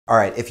All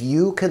right, if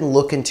you can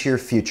look into your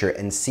future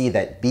and see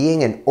that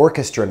being an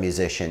orchestra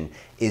musician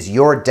is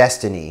your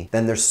destiny,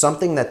 then there's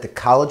something that the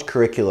college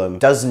curriculum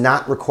does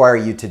not require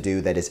you to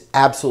do that is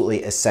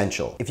absolutely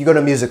essential. If you go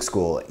to music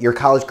school, your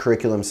college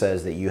curriculum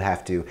says that you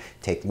have to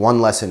take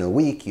one lesson a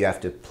week, you have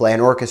to play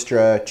an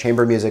orchestra,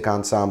 chamber music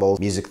ensembles,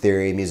 music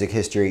theory, music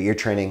history, ear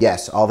training.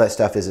 Yes, all that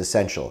stuff is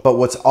essential. But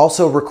what's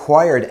also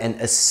required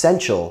and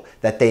essential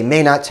that they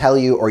may not tell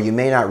you or you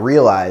may not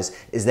realize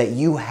is that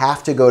you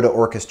have to go to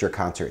orchestra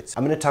concerts.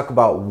 I'm going to talk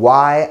about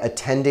why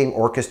attending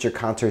orchestra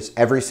concerts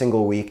every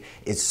single week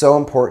is so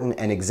important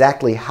and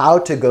exactly how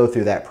to go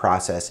through that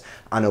process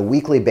on a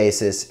weekly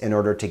basis in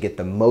order to get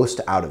the most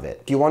out of it.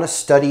 If you want to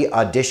study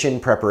audition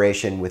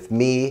preparation with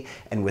me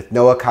and with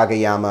Noah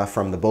Kagayama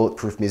from The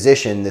Bulletproof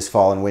Musician this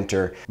fall and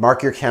winter,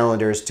 mark your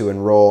calendars to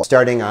enroll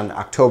starting on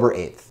October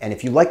 8th. And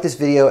if you like this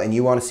video and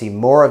you want to see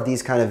more of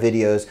these kind of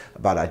videos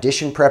about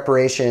audition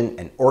preparation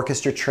and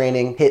orchestra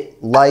training,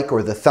 hit like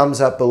or the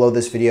thumbs up below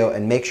this video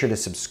and make sure to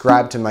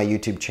subscribe to my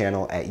YouTube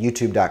channel at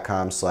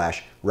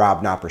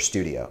youtube.com/Rob Knopper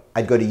Studio.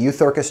 I'd go to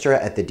youth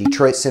orchestra at the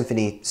Detroit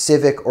Symphony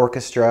Civic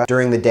Orchestra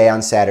during the day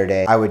on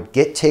Saturday. I would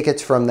get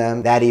tickets from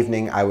them. That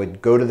evening, I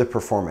would go to the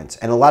performance.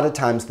 And a lot of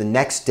times the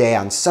next day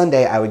on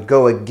Sunday, I would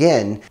go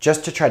again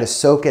just to try to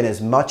soak in as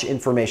much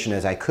information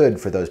as I could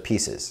for those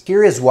pieces.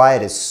 Here is why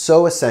it is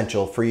so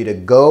essential for you to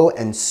go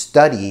and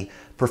study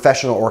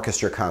professional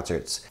orchestra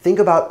concerts. Think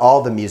about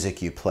all the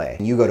music you play.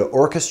 You go to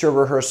orchestra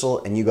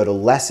rehearsal and you go to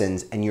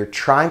lessons and you're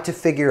trying to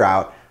figure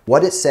out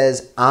what it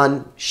says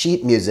on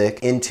sheet music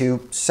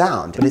into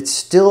sound. But it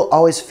still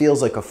always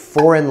feels like a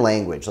foreign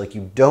language, like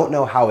you don't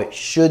know how it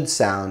should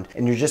sound,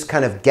 and you're just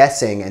kind of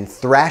guessing and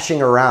thrashing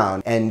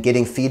around and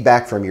getting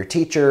feedback from your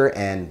teacher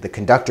and the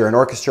conductor in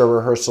orchestra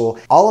rehearsal.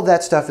 All of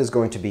that stuff is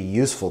going to be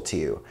useful to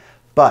you.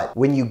 But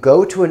when you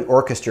go to an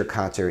orchestra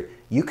concert,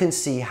 you can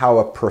see how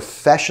a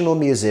professional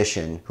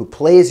musician who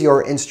plays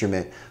your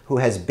instrument, who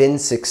has been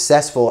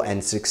successful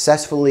and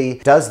successfully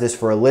does this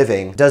for a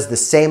living, does the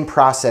same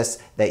process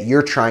that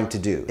you're trying to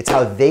do. It's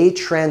how they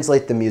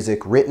translate the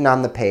music written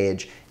on the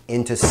page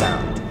into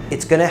sound.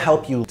 It's going to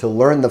help you to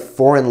learn the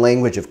foreign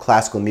language of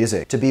classical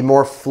music, to be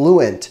more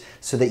fluent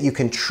so that you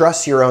can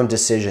trust your own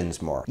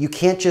decisions more. You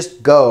can't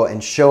just go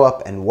and show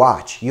up and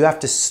watch. You have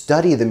to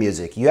study the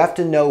music. You have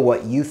to know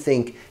what you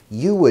think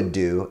you would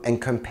do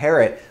and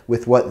compare it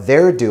with what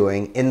they're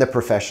doing in the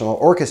professional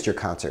orchestra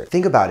concert.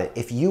 Think about it.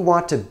 If you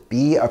want to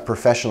be a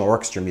professional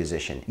orchestra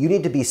musician, you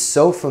need to be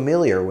so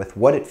familiar with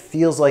what it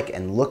feels like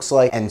and looks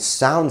like and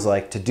sounds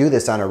like to do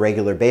this on a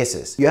regular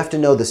basis. You have to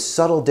know the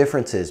subtle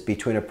differences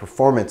between a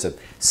performance of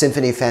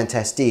Symphonie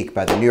Fantastique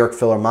by the New York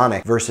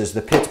Philharmonic versus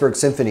the Pittsburgh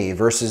Symphony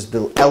versus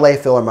the LA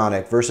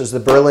Philharmonic versus the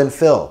Berlin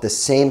Phil. The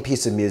same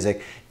piece of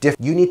music.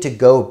 You need to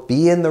go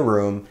be in the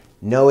room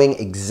knowing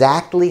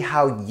exactly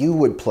how you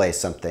would play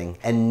something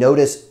and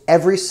notice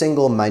every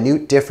single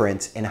minute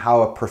difference in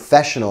how a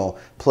professional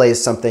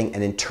plays something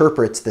and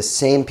interprets the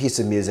same piece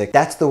of music.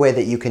 That's the way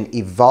that you can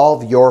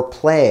evolve your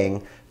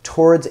playing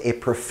towards a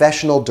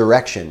professional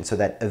direction so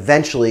that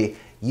eventually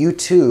you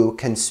too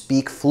can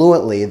speak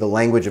fluently the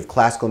language of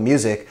classical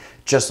music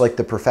just like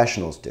the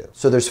professionals do.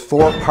 So there's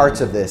 4 parts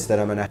of this that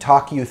I'm going to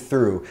talk you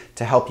through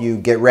to help you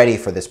get ready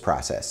for this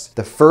process.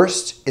 The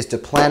first is to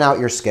plan out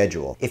your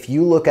schedule. If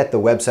you look at the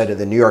website of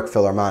the New York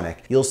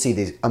Philharmonic, you'll see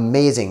these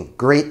amazing,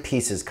 great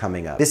pieces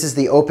coming up. This is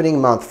the opening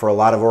month for a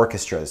lot of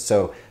orchestras.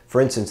 So for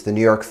instance, the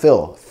New York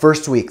Phil,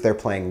 first week they're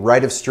playing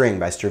Rite of String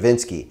by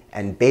Stravinsky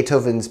and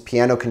Beethoven's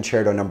Piano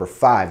Concerto No.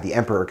 5, the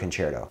Emperor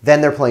Concerto.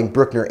 Then they're playing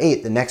Bruckner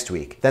 8 the next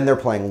week. Then they're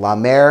playing La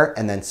Mer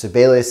and then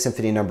Sibelius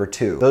Symphony No.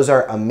 2. Those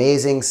are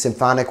amazing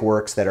symphonic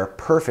works that are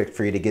perfect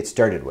for you to get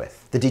started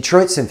with. The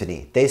Detroit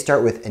Symphony, they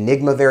start with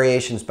Enigma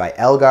Variations by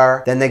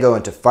Elgar, then they go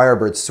into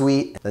Firebird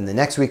Suite, then the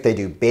next week they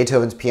do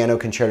Beethoven's Piano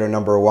Concerto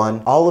No.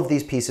 1. All of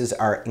these pieces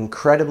are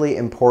incredibly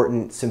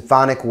important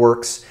symphonic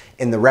works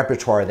in the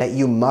repertoire that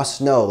you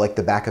must know like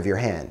the back of your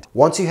hand.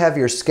 Once you have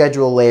your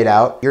schedule laid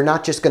out, you're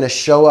not just going to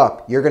show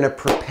up, you're going to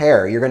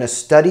prepare, you're going to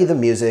study the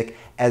music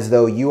as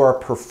though you are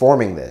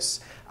performing this.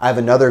 I have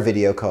another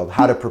video called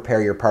How to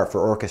Prepare Your Part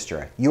for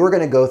Orchestra. You are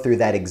going to go through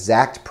that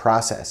exact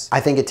process. I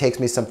think it takes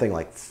me something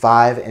like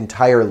 5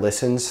 entire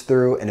listens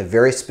through in a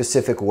very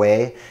specific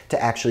way to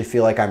actually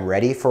feel like I'm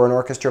ready for an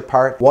orchestra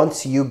part.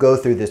 Once you go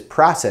through this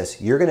process,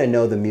 you're going to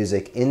know the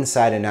music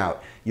inside and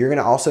out. You're going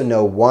to also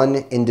know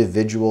one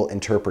individual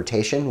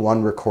interpretation,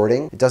 one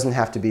recording. It doesn't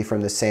have to be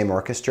from the same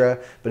orchestra,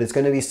 but it's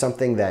going to be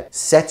something that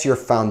sets your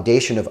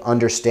foundation of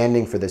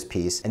understanding for this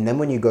piece. And then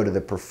when you go to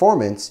the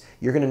performance,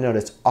 you're going to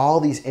notice all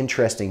these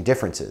interesting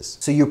differences.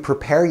 So you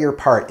prepare your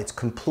part. It's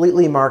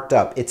completely marked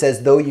up. It's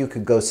as though you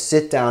could go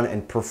sit down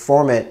and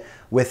perform it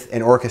with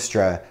an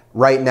orchestra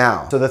right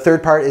now. So the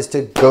third part is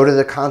to go to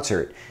the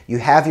concert. You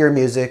have your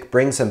music,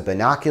 bring some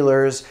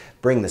binoculars,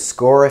 bring the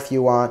score if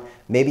you want.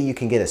 Maybe you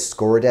can get a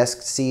score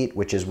desk seat,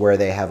 which is where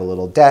they have a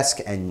little desk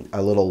and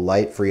a little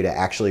light for you to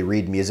actually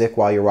read music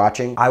while you're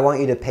watching. I want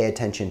you to pay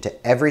attention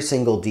to every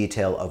single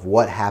detail of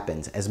what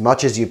happens as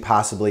much as you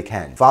possibly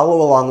can.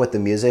 Follow along with the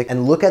music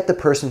and look at the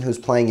person who's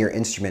playing your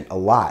instrument a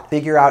lot.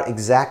 Figure out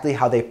exactly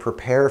how they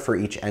prepare for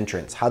each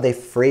entrance, how they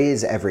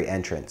phrase every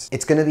entrance.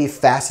 It's going to be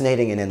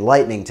fascinating and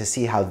enlightening to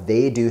see how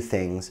they do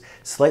things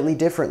slightly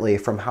differently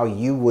from how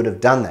you would have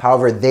done them.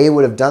 However they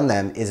would have done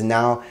them is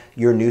now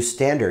your new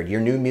standard, your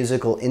new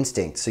musical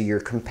instinct. So you're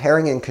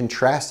comparing and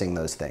contrasting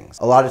those things.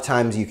 A lot of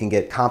times you can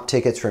get comp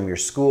tickets from your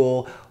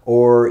school,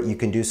 or you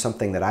can do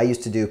something that I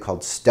used to do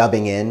called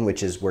stubbing in,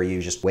 which is where you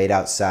just wait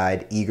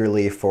outside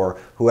eagerly for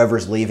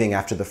whoever's leaving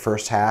after the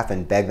first half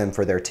and beg them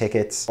for their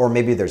tickets. Or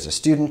maybe there's a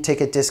student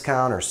ticket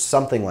discount or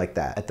something like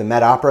that. At the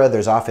Met Opera,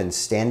 there's often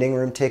standing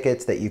room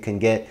tickets that you can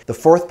get. The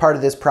fourth part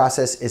of this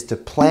process is to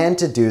plan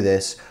to do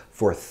this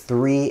for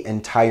 3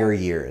 entire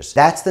years.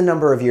 That's the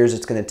number of years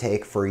it's going to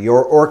take for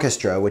your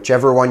orchestra,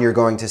 whichever one you're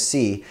going to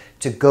see,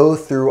 to go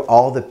through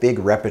all the big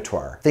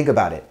repertoire. Think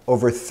about it.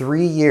 Over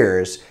 3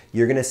 years,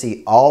 you're going to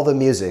see all the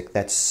music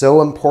that's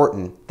so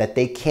important that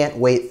they can't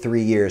wait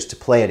 3 years to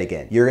play it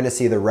again. You're going to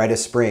see the Rite of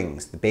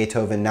Springs, the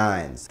Beethoven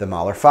 9s, the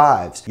Mahler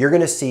 5s. You're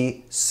going to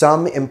see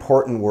some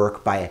important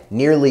work by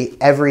nearly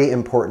every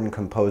important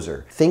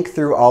composer. Think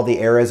through all the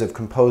eras of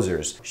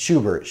composers: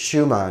 Schubert,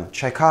 Schumann,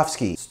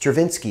 Tchaikovsky,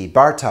 Stravinsky,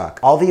 Bartok,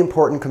 all the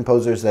important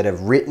composers that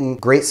have written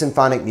great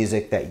symphonic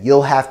music that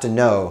you'll have to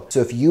know. So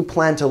if you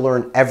plan to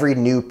learn every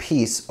new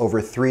piece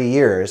over 3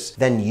 years,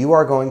 then you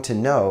are going to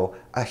know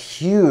a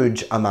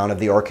huge amount of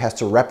the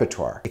orchestral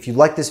repertoire. If you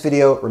like this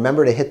video,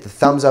 remember to hit the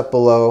thumbs up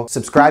below,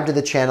 subscribe to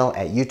the channel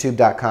at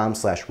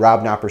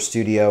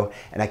youtube.com/RobKnopperStudio,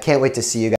 and I can't wait to see you guys